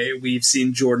football, the way we've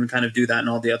seen Jordan kind of do that in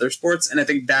all the other sports. And I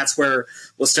think that's where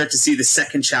we'll start to see the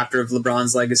second chapter of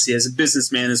LeBron's legacy as a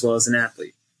businessman as well as an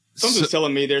athlete. Something's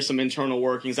telling me there's some internal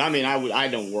workings. I mean, I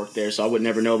don't work there, so I would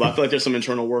never know, but I feel like there's some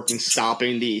internal workings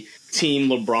stopping the team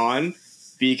LeBron,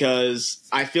 because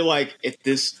I feel like if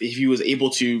he was able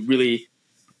to really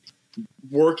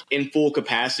work in full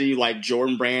capacity like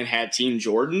Jordan Brand had Team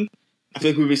Jordan, I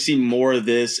feel like we would see more of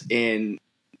this in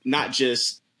not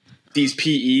just these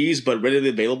PEs, but readily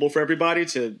available for everybody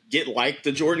to get like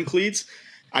the Jordan cleats.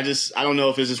 I don't know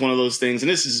if this is one of those things, and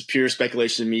this is pure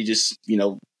speculation to me, just,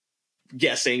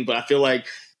 guessing, but I feel like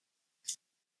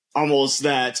almost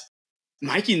that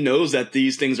Nike knows that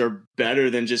these things are better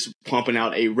than just pumping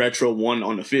out a retro one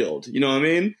on the field. You know what I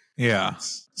mean? Yeah.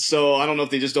 So I don't know if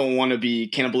they just don't want to be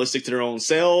cannibalistic to their own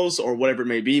sales or whatever it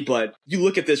may be, but you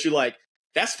look at this, you're like,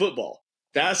 that's football.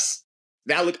 I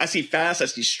see fast, I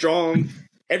see strong,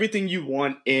 everything you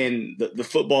want in the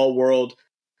football world.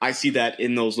 I see that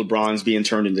in those LeBrons being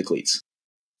turned into cleats.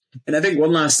 And I think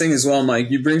one last thing as well,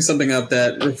 Mike, you bring something up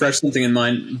that refreshed something in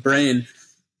my brain.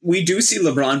 We do see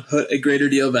LeBron put a greater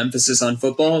deal of emphasis on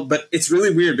football, but it's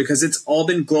really weird because it's all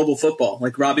been global football.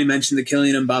 Like Robbie mentioned, the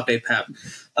Kylian Mbappe pep.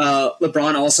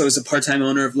 LeBron also is a part-time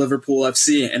owner of Liverpool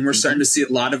FC, and we're starting to see a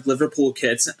lot of Liverpool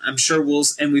kits. I'm sure we've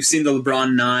seen the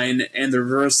LeBron 9 and the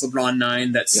reverse LeBron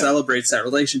 9 that celebrates that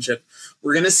relationship.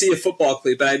 We're going to see a football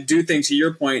cleat, but I do think, to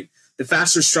your point, the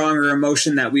faster, stronger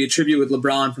emotion that we attribute with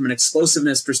LeBron from an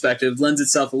explosiveness perspective lends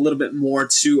itself a little bit more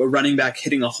to a running back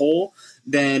hitting a hole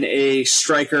than a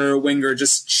striker, winger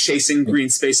just chasing green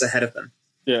space ahead of them.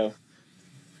 Yeah.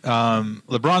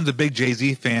 LeBron's a big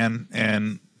Jay-Z fan,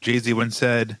 and Jay-Z once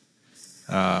said, it's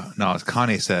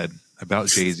Kanye said about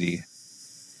Jay-Z,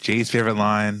 Jay's favorite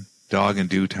line, dog in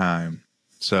due time.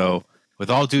 So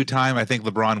with all due time, I think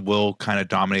LeBron will kind of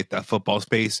dominate that football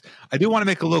space. I do want to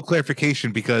make a little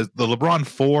clarification because the LeBron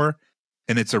 4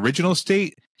 in its original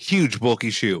state, huge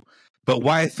bulky shoe. But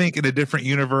why I think in a different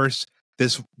universe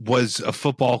this was a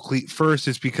football cleat first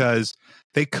is because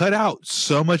they cut out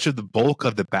so much of the bulk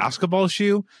of the basketball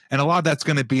shoe, and a lot of that's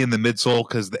going to be in the midsole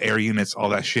because the air units, all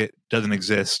that shit doesn't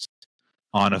exist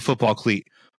on a football cleat.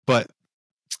 But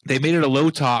they made it a low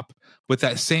top with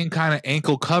that same kind of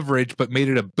ankle coverage, but made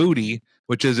it a booty,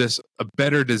 which is a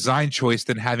better design choice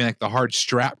than having like the hard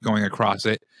strap going across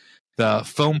it. The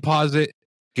foam posit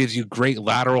gives you great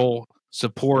lateral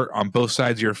support on both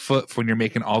sides of your foot when you're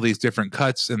making all these different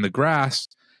cuts in the grass,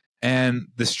 and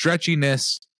the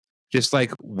stretchiness just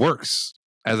like works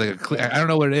as like I don't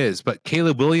know what it is, but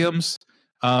Caleb Williams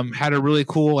had a really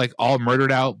cool like all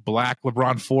murdered out black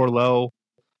LeBron 4 low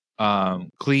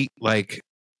cleat. Like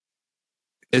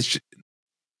it's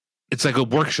like a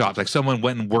workshop, like someone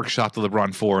went and workshopped the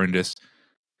LeBron 4 and just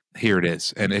here it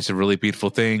is, and it's a really beautiful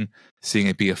thing seeing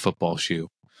it be a football shoe.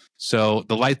 So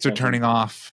the lights are turning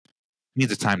off.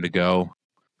 Needs a time to go.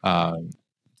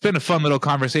 It's been a fun little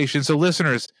conversation. So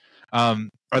listeners, are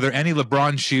there any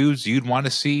LeBron shoes you'd want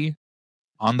to see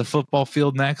on the football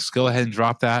field next? Go ahead and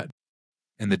drop that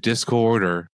in the Discord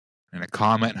or in a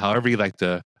comment, however you like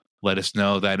to let us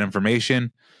know that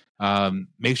information.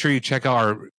 Make sure you check out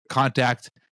our contact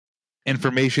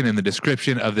information in the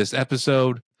description of this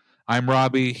episode. I'm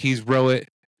Robbie. He's Rowett.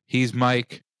 He's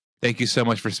Mike. Thank you so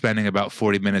much for spending about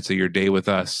 40 minutes of your day with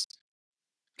us.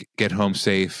 Get home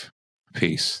safe.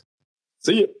 Peace.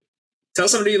 See you. Tell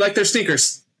somebody you like their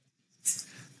sneakers.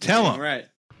 Tell them. All right.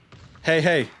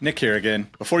 Hey, Nick here again.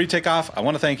 Before you take off, I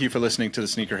want to thank you for listening to the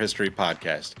Sneaker History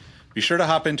Podcast. Be sure to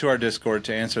hop into our Discord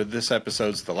to answer this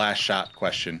episode's The Last Shot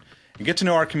question and get to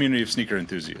know our community of sneaker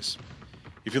enthusiasts.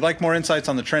 If you'd like more insights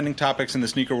on the trending topics in the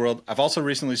sneaker world, I've also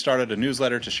recently started a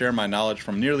newsletter to share my knowledge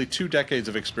from nearly 2 decades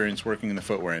of experience working in the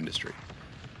footwear industry.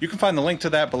 You can find the link to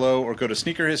that below or go to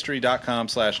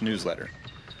sneakerhistory.com/newsletter.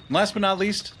 And last but not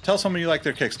least, tell someone you like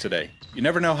their kicks today. You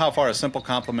never know how far a simple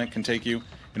compliment can take you,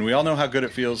 and we all know how good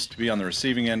it feels to be on the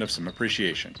receiving end of some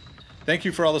appreciation. Thank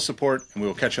you for all the support, and we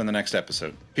will catch you on the next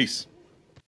episode. Peace.